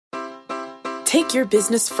Take your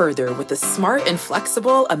business further with the smart and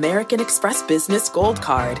flexible American Express Business Gold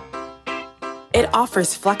Card. It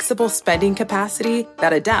offers flexible spending capacity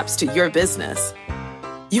that adapts to your business.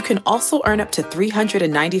 You can also earn up to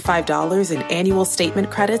 $395 in annual statement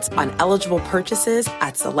credits on eligible purchases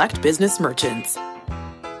at select business merchants.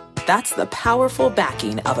 That's the powerful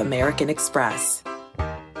backing of American Express.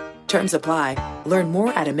 Terms apply. Learn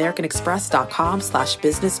more at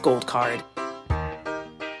americanexpress.com/businessgoldcard.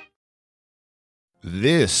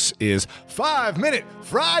 This is 5 Minute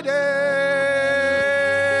Friday!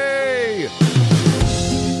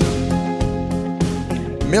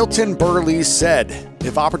 Milton Berle said,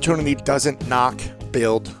 if opportunity doesn't knock,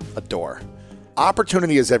 build a door.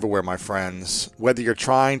 Opportunity is everywhere, my friends. Whether you're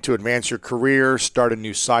trying to advance your career, start a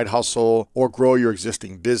new side hustle, or grow your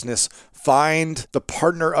existing business, find the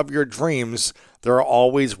partner of your dreams. There are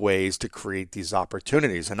always ways to create these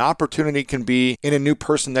opportunities. An opportunity can be in a new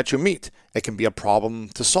person that you meet. It can be a problem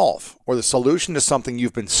to solve or the solution to something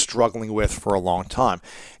you've been struggling with for a long time.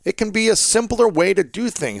 It can be a simpler way to do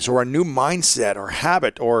things or a new mindset or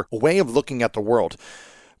habit or a way of looking at the world.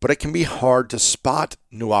 But it can be hard to spot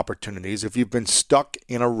new opportunities if you've been stuck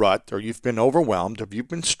in a rut or you've been overwhelmed or you've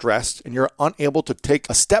been stressed and you're unable to take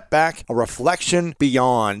a step back, a reflection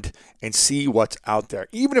beyond, and see what's out there.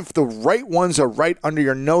 Even if the right ones are right under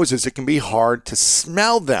your noses, it can be hard to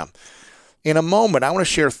smell them. In a moment, I want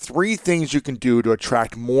to share 3 things you can do to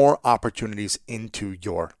attract more opportunities into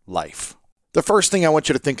your life. The first thing I want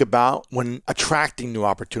you to think about when attracting new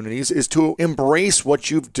opportunities is to embrace what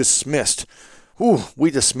you've dismissed. We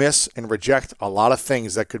dismiss and reject a lot of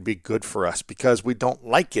things that could be good for us because we don't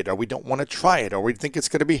like it or we don't want to try it or we think it's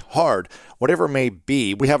going to be hard, whatever it may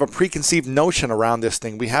be. We have a preconceived notion around this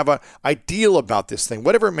thing. We have an ideal about this thing.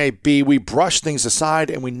 Whatever it may be, we brush things aside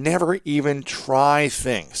and we never even try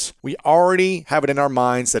things. We already have it in our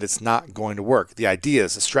minds that it's not going to work. The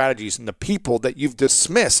ideas, the strategies, and the people that you've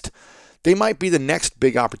dismissed, they might be the next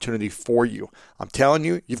big opportunity for you. I'm telling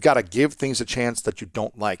you, you've got to give things a chance that you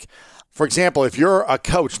don't like. For example, if you're a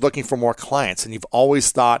coach looking for more clients and you've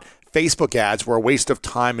always thought Facebook ads were a waste of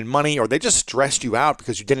time and money, or they just stressed you out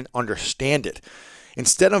because you didn't understand it,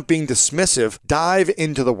 instead of being dismissive, dive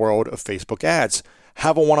into the world of Facebook ads.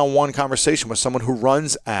 Have a one-on-one conversation with someone who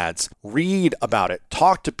runs ads. Read about it.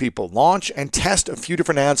 Talk to people. Launch and test a few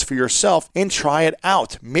different ads for yourself and try it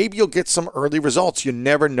out. Maybe you'll get some early results. You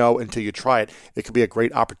never know until you try it. It could be a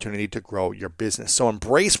great opportunity to grow your business. So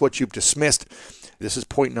embrace what you've dismissed. This is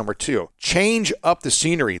point number 2. Change up the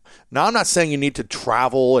scenery. Now, I'm not saying you need to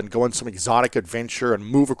travel and go on some exotic adventure and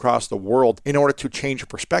move across the world in order to change your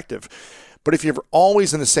perspective. But if you're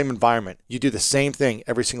always in the same environment, you do the same thing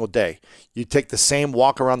every single day, you take the same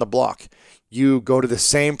walk around the block, you go to the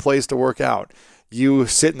same place to work out, you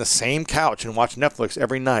sit in the same couch and watch Netflix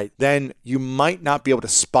every night, then you might not be able to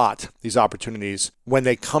spot these opportunities when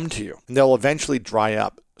they come to you, and they'll eventually dry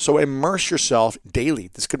up. So immerse yourself daily.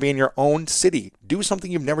 This could be in your own city. Do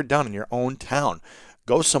something you've never done in your own town.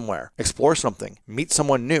 Go somewhere, explore something, meet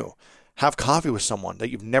someone new. Have coffee with someone that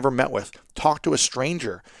you've never met with. Talk to a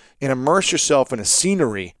stranger and immerse yourself in a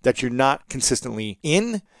scenery that you're not consistently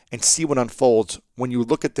in and see what unfolds when you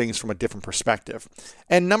look at things from a different perspective.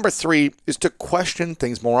 And number 3 is to question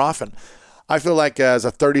things more often. I feel like as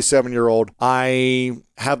a 37-year-old, I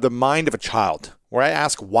have the mind of a child where I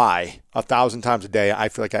ask why 1,000 times a day. I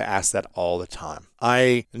feel like I ask that all the time.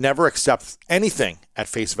 I never accept anything at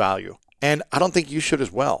face value. And I don't think you should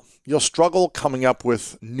as well. You'll struggle coming up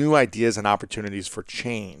with new ideas and opportunities for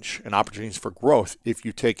change and opportunities for growth if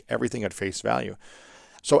you take everything at face value.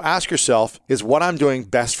 So ask yourself, is what I'm doing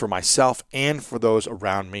best for myself and for those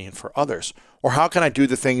around me and for others? Or how can I do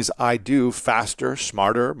the things I do faster,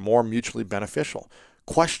 smarter, more mutually beneficial?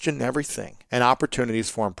 Question everything, and opportunities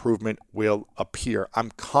for improvement will appear. I'm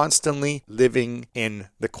constantly living in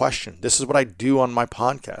the question. This is what I do on my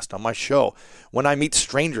podcast, on my show. When I meet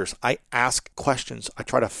strangers, I ask questions. I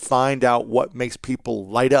try to find out what makes people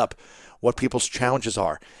light up, what people's challenges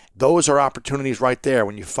are. Those are opportunities right there.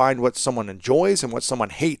 When you find what someone enjoys and what someone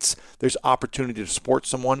hates, there's opportunity to support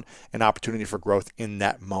someone and opportunity for growth in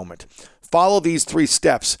that moment. Follow these 3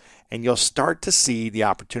 steps and you'll start to see the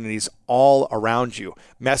opportunities all around you.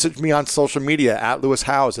 Message me on social media at Lewis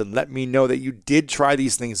Howes and let me know that you did try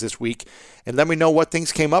these things this week, and let me know what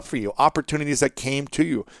things came up for you, opportunities that came to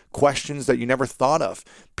you, questions that you never thought of,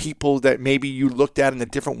 people that maybe you looked at in a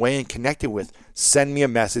different way and connected with. Send me a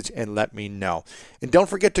message and let me know. And don't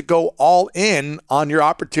forget to go all in on your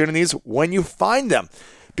opportunities when you find them,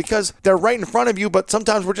 because they're right in front of you, but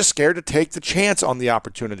sometimes we're just scared to take the chance on the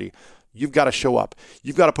opportunity. You've got to show up.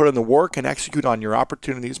 You've got to put in the work and execute on your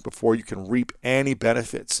opportunities before you can reap any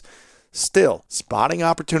benefits. Still, spotting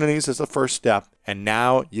opportunities is the first step, and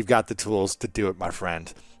now you've got the tools to do it, my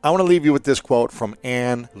friend. I want to leave you with this quote from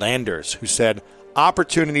Ann Landers, who said,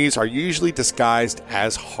 "Opportunities are usually disguised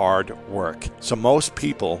as hard work, so most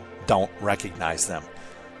people don't recognize them."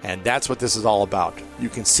 And that's what this is all about. You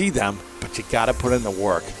can see them, but you got to put in the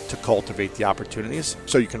work to cultivate the opportunities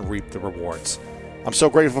so you can reap the rewards. I'm so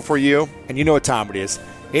grateful for you, and you know what time it is.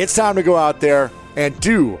 It's time to go out there and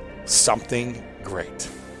do something great.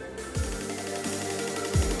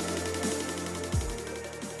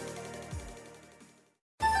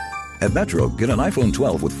 At Metro, get an iPhone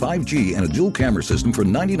 12 with 5G and a dual camera system for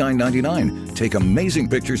 $99.99. Take amazing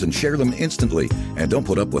pictures and share them instantly. And don't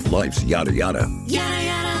put up with life's yada yada. Yada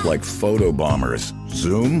yada. Like photo bombers.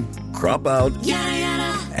 Zoom, crop out, Yada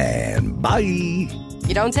yada. and bye.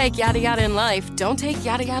 You don't take yada yada in life, don't take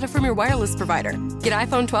yada yada from your wireless provider. Get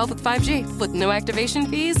iPhone 12 with 5G with no activation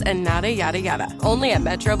fees and nada yada yada. Only at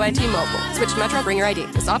Metro by T-Mobile. Switch to Metro, bring your ID.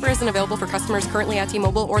 This offer isn't available for customers currently at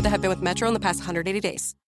T-Mobile or that have been with Metro in the past 180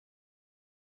 days.